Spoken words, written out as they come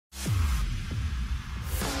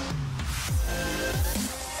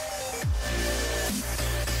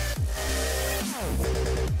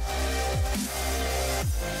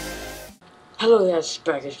Hello guys,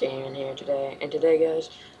 Spikechrisgaming here today, and today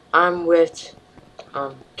guys, I'm with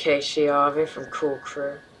KC-Avi from Cool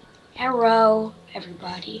Crew, Hello,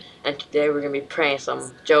 everybody. and today we're gonna be playing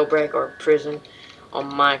some Jailbreak or Prison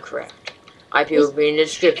on Minecraft. IP will This be in the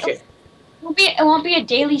description. it won't be a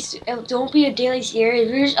daily. It won't be a daily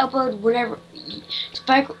series. We just upload whenever.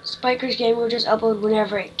 Spikers Game will just upload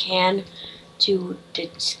whenever it can to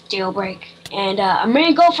Jailbreak. And our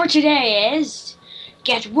main goal for today is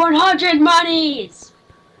get 100 monies.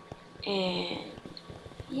 And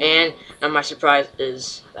yeah. And now my surprise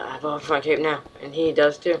is that I have all front tape now, and he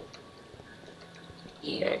does too.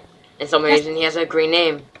 Yeah. Okay. And some reason he has a green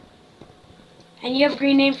name. And you have a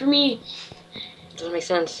green name for me. Doesn't make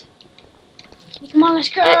sense. Come on, let's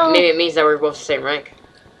go. Maybe it means that we're both the same rank.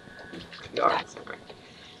 We are the same rank.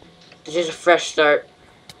 This is a fresh start.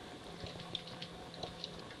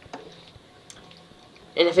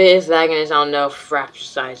 And if it is lagging, I don't know, Frap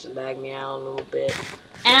decides to lag me out a little bit.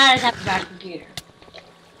 And I just have a bad computer.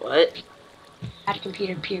 What? Bad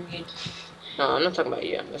computer, period. No, I'm not talking about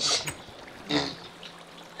you. I'm just...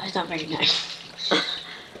 That's not very nice.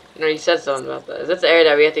 No, you said something about that. Is that the area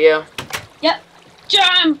that we have to go? Yep.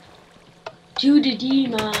 Jump to the D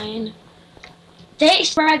mine.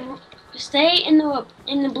 Stay in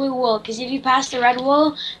the blue wall, because if you pass the red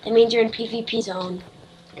wall, that means you're in PvP zone.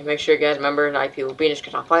 And make sure you guys remember an IP will be in the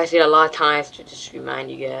description. I'll probably say it a lot of times to just remind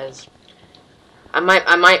you guys. I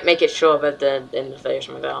might make it show up at the end of the video or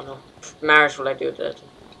something like that. I don't know. Matters what I do with that.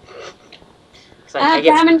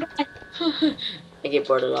 I get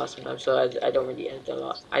bored a lot sometimes, so I don't really edit a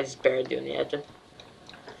lot. I just barely do the editing.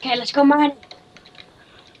 Okay, let's go mine.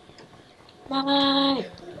 Mine.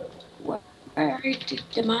 Where did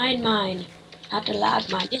the mine? Not the lab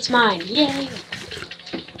mine. It's mine. Yay.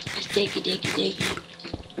 Let's diggy.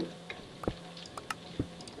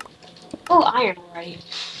 Oh, iron already.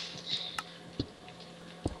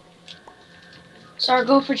 So our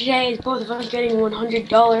goal for today is both of us getting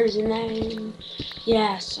 $100, and then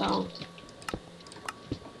yeah, so.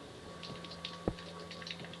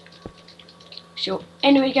 So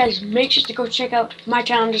anyway, guys, make sure to go check out my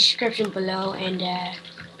channel in the description below and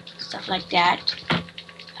stuff like that.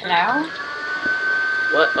 Hello?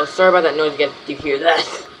 What? Oh, sorry about that noise. Do you hear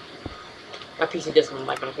that? My PC doesn't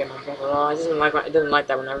like when I play Minecraft at all. It doesn't like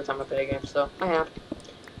that every time I play a game. So I have.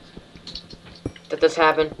 That does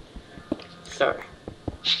happen. Sorry.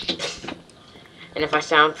 And if I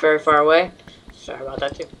sound very far away, sorry about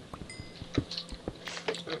that too.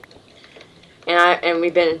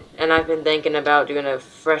 And I've been thinking about doing a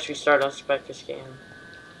fresh restart on Spikechrisgaming.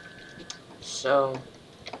 So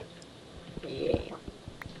yeah.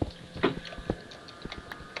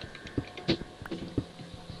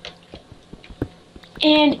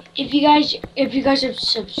 And if you guys have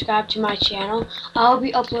subscribed to my channel, I'll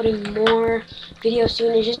be uploading more videos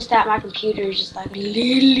soon. It's just that my computer is just like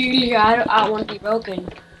literally I don't want to be broken.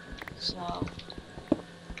 So.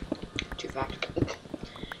 Too fast.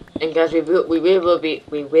 And guys, we will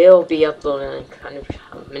be uploading kind of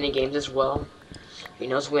mini games as well. Who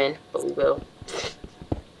knows when, but we will.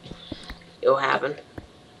 It'll happen.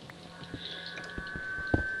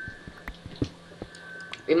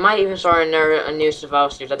 We might even start a new survival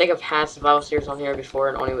series. I think I've had survival series on here before,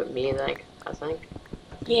 and only with me. I think.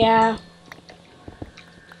 Yeah.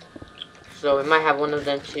 So we might have one of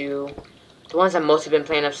them too. The ones I've mostly been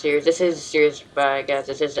playing up series. This is a series, but guys,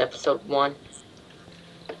 this is episode 1.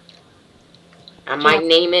 I might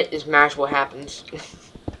name it is Match What Happens.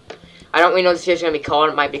 I don't really know what the series is gonna be called.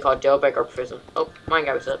 It might be called Jailbreak or Prison. Oh, mine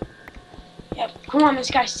guy was up. Yep. Come on, this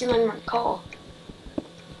guy's stealing my coal.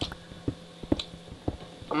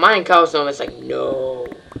 Mine calls them. It's like no.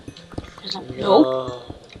 No.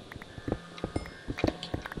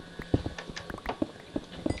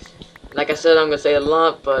 Like I said, I'm gonna say a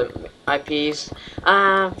lot, but IPs.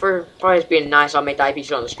 For probably being nice, I'll make the IP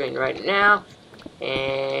show on the screen right now.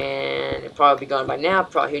 And it'll probably be gone by now.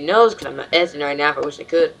 Probably who knows? Because I'm not editing right now. If I wish I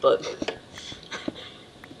could, but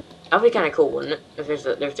that'd be kind of cool, wouldn't it?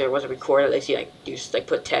 If there was a recorder, they see like just like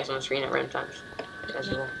put text on the screen at random times. That's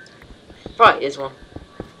one. Probably is one.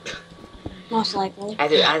 Most likely. I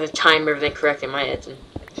have to time everything correct in my editing.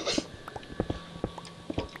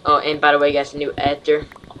 Oh, and by the way, guys, a new editor.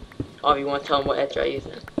 Oh, if you want to tell them what editor I use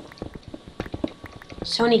now.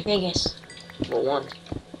 Sony Vegas. What one?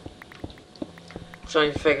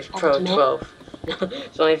 Sony Vegas Pro Ultimate. 12.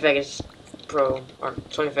 Sony Vegas Pro, or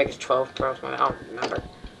Sony Vegas 12 Pro, I don't remember.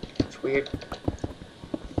 It's weird.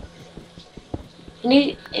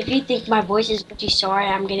 If you think my voice is pretty sorry,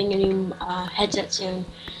 I'm getting a new headset soon.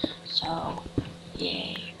 So,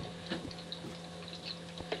 yay.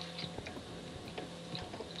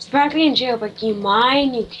 practically in Jailbreak. You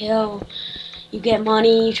mine, you kill, you get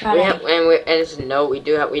money, you try We to... have, and just note, we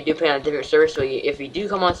do play on a different server, so if you do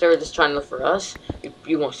come on server just trying to look for us,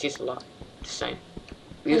 you won't see us a lot. Just saying.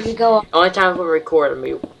 And we go... Only time we record,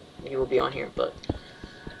 we will be on here, but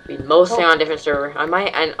we mostly on a different server. I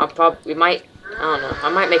might, and I'll probably, we might, I don't know, I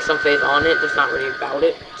might make some phase on it, just not really about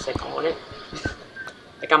it, just like on it.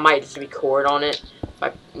 Like I might just record on it,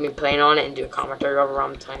 like me playing on it and do a commentary over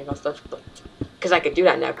around talking about stuff, but because I could do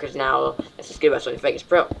that now, because now that's just good about Sony Vegas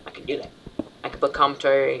Pro. I can do that. I could put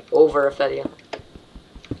commentary over a video.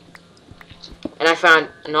 And I found,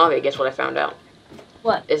 Navi, guess what I found out?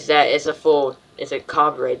 What? Is that it's a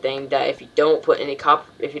copyright thing that if you don't put any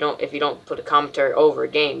if you don't put a commentary over a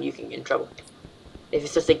game, you can get in trouble. If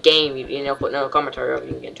it's just a game, you know, put no commentary over,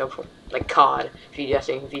 you can get in trouble for it. Like COD. If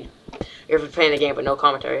you're playing the game but no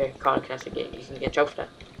commentary, COD can actually you can get in trouble for that.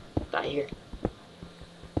 That here.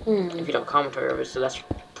 If you don't commentary over it, so that's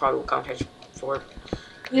probably what commentary's for.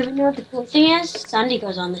 You even know what the cool thing is? Sunday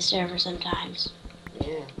goes on the server sometimes.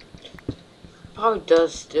 Yeah. Probably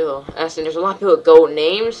does still. Actually, there's a lot of people with gold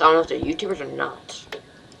names. I don't know if they're YouTubers or not.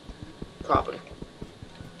 Probably.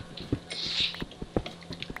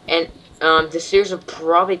 And this series will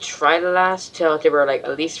probably try to last till they were like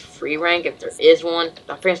at least free rank if there is one.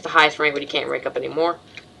 I think it's the highest rank but you can't rank up anymore.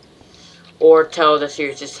 Or till the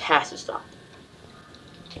series just has to stop.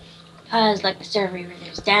 Because like the server either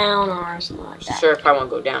goes down or something like that. Sure, if I won't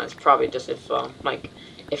go down, it's probably just if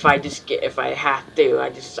if I have to, I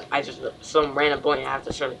just some random point I have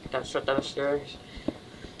to shut down the series.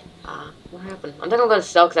 What happened? I think I'm gonna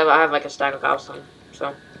sell because I have like a stack of cobblestone.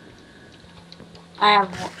 So I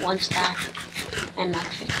have one stack and not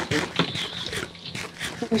 50.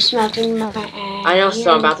 I'm smelting my ass. I know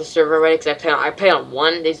some about the server already because I play on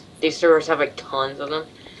one. These servers have like tons of them.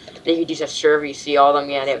 Then you do that server, you see all of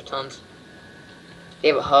them. Yeah, they have tons. They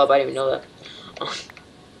have a hub. I didn't even know that.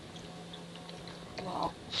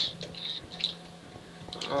 Wow.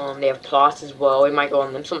 They have plots as well. We might go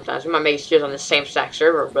on them sometimes. We might make series on the same stack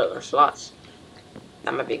server, but our slots.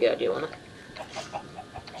 That might be a good idea, wouldn't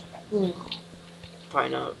it?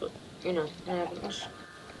 Probably not, but you know, it happens.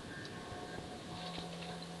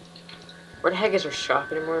 Where the heck is our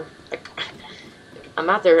shop anymore? Like, I'm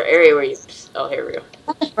at their area where you. Oh, here we go.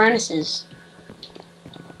 What the furnaces?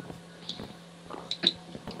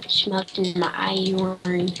 Smelting my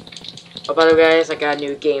iron. Oh, by the way, guys, I got a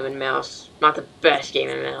new gaming mouse. Not the best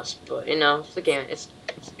gaming mouse, but you know, it's a game. It's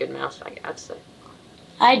a good mouse. I'd say.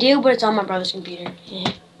 I do, but it's on my brother's computer.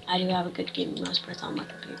 Yeah, I do have a good gaming mouse, but it's on my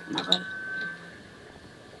computer. My brother.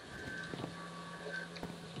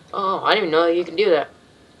 Oh, I didn't even know you can do that.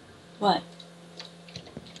 What?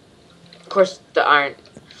 Of course, the iron.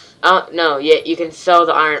 No, yeah, you can sell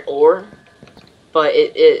the iron ore, but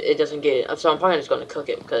it doesn't get it. So I'm probably just going to cook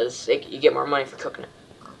it because you get more money for cooking it.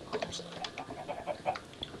 So.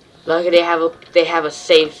 Luckily, they have a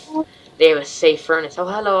safe furnace. Oh,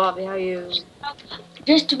 hello, Avi, how are you?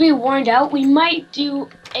 Just to be warned out, we might do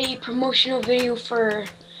a promotional video for,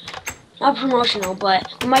 not promotional,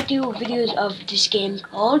 but we might do videos of this game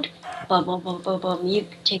called bum bum bum bum bum. You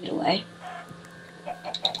can take it away.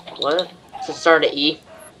 What? So start at E.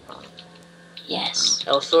 Yes.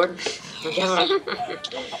 L sword.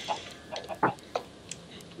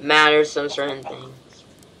 Matters some certain things.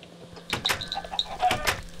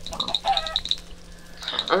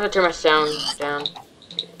 I'm gonna turn my sound down.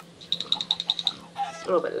 It's a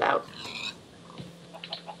little bit loud.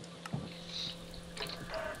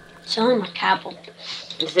 Selling my cable.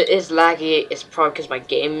 If it is laggy, it's probably because my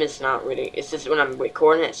game is not really. It's just when I'm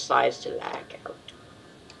recording, it slides to lag out.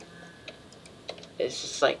 It's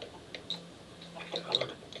just like.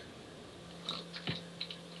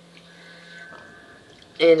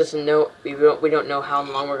 And just a note, we don't know how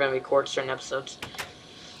long we're gonna record certain episodes.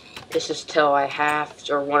 It's just till I have,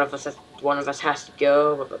 or one of us has to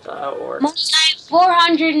go, or.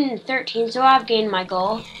 413, so I've gained my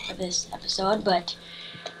goal for this episode, but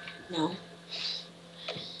no.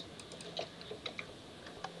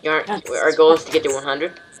 Our goal is to get to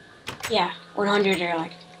 100. Yeah, 100 or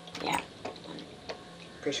like, yeah.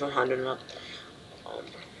 Pretty sure 100 and up.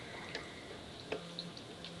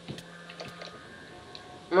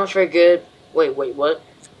 I'm not very good. Wait, what?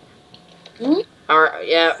 Hmm?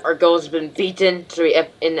 Our goal has been beaten. So we end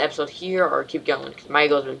the episode here, or keep going? Cause my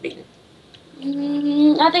goal has been beaten.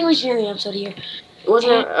 I think we should end the episode here. It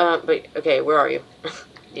wasn't. But okay, where are you?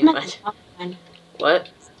 Need to find. What?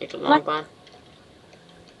 It's a long pond.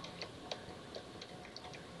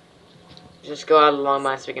 Just go out of the long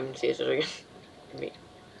mine so we can see each other again.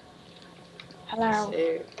 Hello.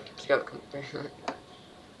 Let's go.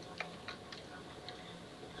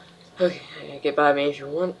 Okay, get by me if you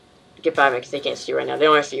want. Get by me because they can't see you right now. They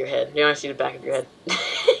don't want to see your head. They don't want to see the back of your head.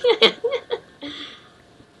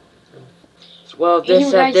 Well,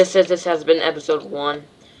 this has been episode 1.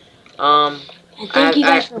 And thank you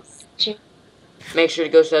guys for watching. Make sure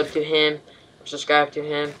to go sub to him, subscribe to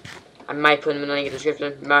him. I might put him in the link in the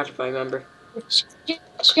description. Not if I remember.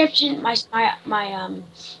 Description, my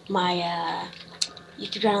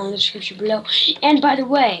YouTube channel in the description below. And by the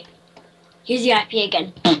way, here's the IP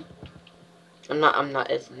again. I'm not.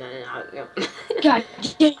 It's not. No. God.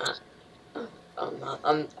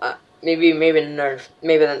 Maybe in another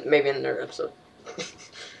episode.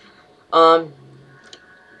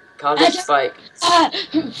 Call it Spike.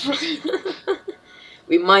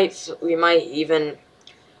 we might even.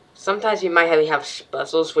 Sometimes we might have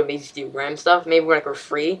specials where we do random stuff. Maybe we're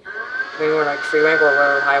free. Maybe we're free rank or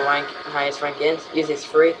whatever highest rank is. Usually it's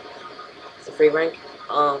free. It's a free rank.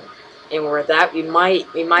 And we're at that. We might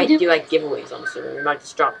do giveaways on the server. We might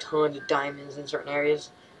just drop tons of diamonds in certain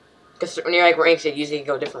areas. Because when you're ranks, you usually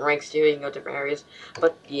go different ranks too. You can go different areas.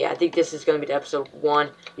 But yeah, I think this is gonna be the episode 1.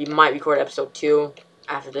 We might record episode 2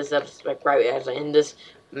 after this episode, right as I end this.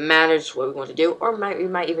 Matters what we want to do, or we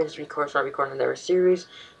might even just start recording another series.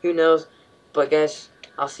 Who knows? But guys,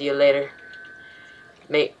 I'll see you later.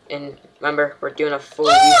 And remember, we're doing a full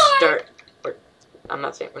restart. I'm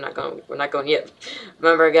not saying we're not going yet.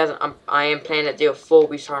 Remember, guys, I am planning to do a full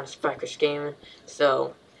restart on Spikechrisgaming.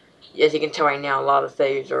 So, as you can tell right now, a lot of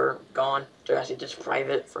things are gone. They're actually just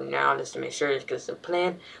private for now, just to make sure it's because it's a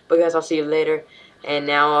plan. But guys, I'll see you later. And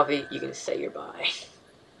now, Avi, you can say your bye.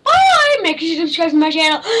 Bye! Make sure you subscribe to my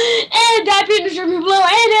channel and that in the description below.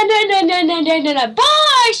 And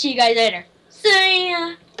bye! See you guys later. See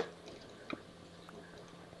ya.